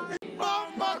 nigga.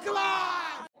 Bomba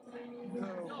Clyde.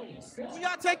 Who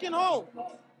y'all taking home?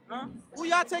 Huh? Who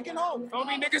y'all taking home? Told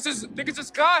me niggas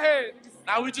just got here.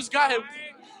 Now we just got here.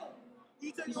 Who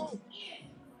you taking home?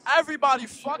 Everybody,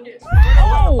 fuck it.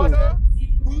 Oh.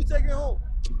 Who you taking home?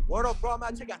 What up, bro? I'm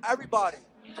not taking everybody.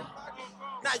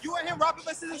 Now you and him rock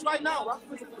paper scissors right now. Rock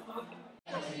paper scissors.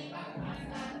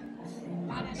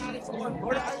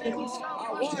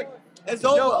 It's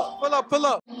over. Yo, pull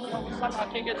up. I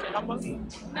can't get your number.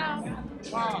 No.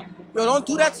 Yo, don't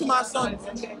do that to my son.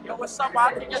 Yo, what's up?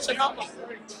 I can't get your number.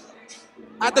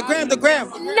 At the gram. No.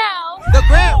 The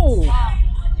gram.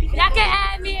 Y'all can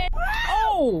add me in.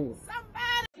 Oh.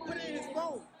 Put it in his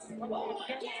phone.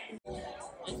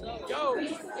 Yo,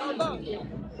 look.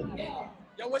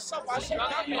 Yo, what's up? Why she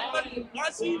got me? Why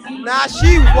she? Nah,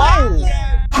 she wild.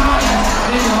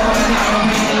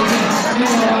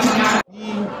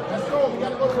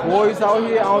 Boys out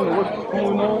here, I don't know what's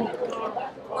going on.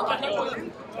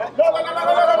 No.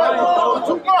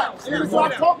 Too much. This is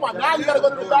what I'm talking about. Now you gotta go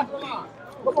to the back of the line.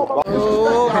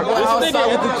 Oh, I go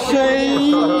outside with the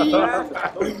chain.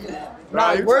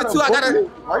 Nah, where to? I gotta.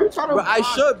 Are you trying to? But I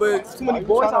should, but too many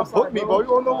boys outside. Book me, bro. You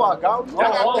don't know what I got. I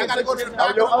gotta go to the back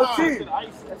of the line.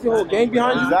 That's your whole gang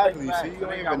behind you? Exactly. See, you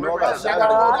don't even know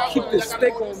that. Keep the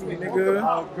stick on me,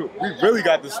 nigga. We really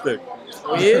got the stick.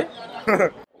 Oh, yeah?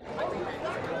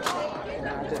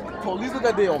 Police look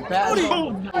at they on bad.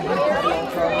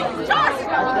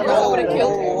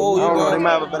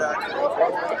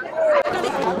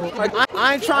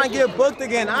 I ain't trying to get booked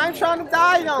again. I ain't trying to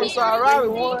die young, so I ride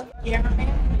with one.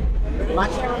 My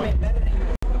cameraman better than you.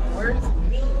 Where's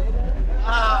me?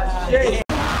 Ah, shit.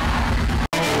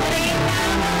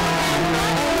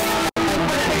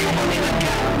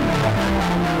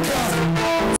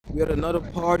 We had another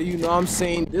party, you know what I'm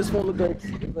saying? This one look like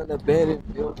it's an abandoned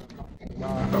building.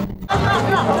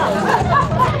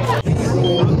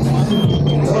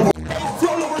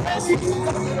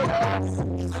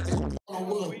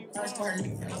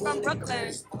 From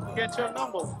Brooklyn. Get your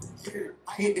number.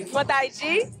 Want the IG?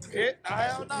 Yeah, I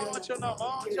don't know what your number.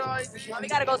 We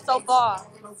gotta go so far.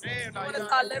 Damn, You wanna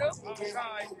start little?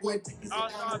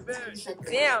 Outside big.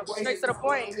 Damn, straight to the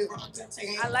point.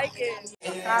 I like it.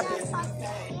 Copy.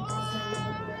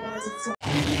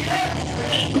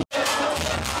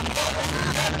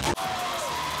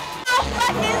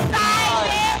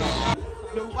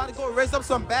 Yo, we about to go raise up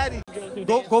some baddies.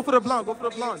 Go for the blonde. Hold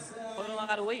on, I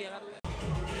gotta wait.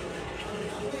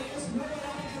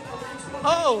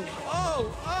 Oh.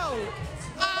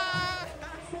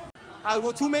 I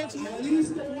go 2 men. It's a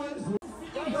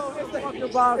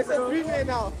 3-man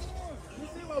now.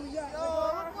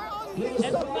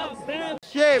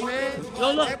 Shit, man.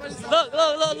 Yo, look.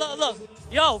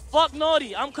 Yo, fuck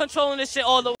Naughty. I'm controlling this shit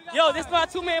all the way. Yo, this is my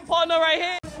 2-man partner right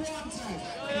here.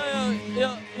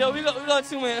 Yo, we got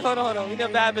 2 men. Hold on. We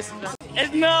got bad bitches now.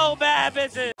 It's no bad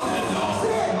bitches.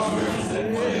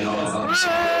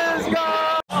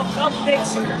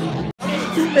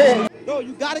 Yo,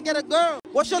 you gotta get a girl.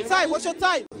 What's your type?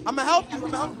 I'ma help you. I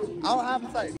don't have a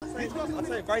type. I'll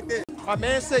say right there. My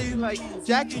man say you like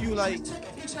jacking you like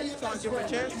trying to give her a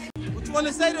chance. What you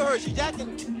wanna say to her? She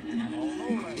jacking you.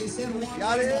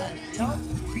 Got it?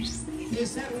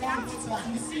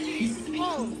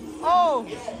 Oh.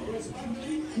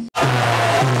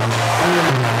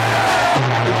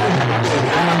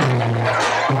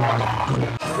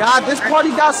 God, this party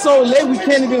got so late we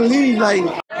can't even leave. Like,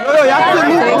 yo, y'all can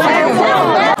leave.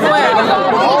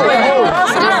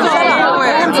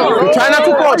 Try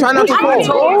not to fall.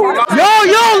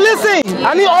 Yo, listen.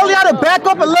 I need all y'all to back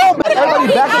up a little bit.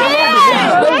 Everybody back up a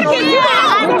little bit.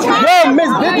 Yo, Miss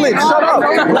Biglet, shut up.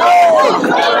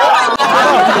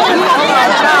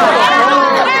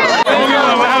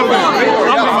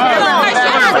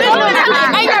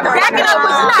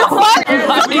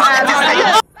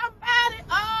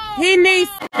 He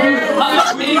needs.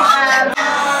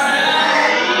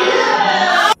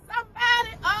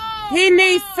 He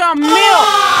needs some milk.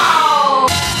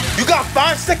 You got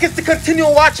 5 seconds to continue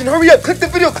watching. Hurry up. Click the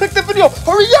video.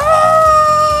 Hurry up.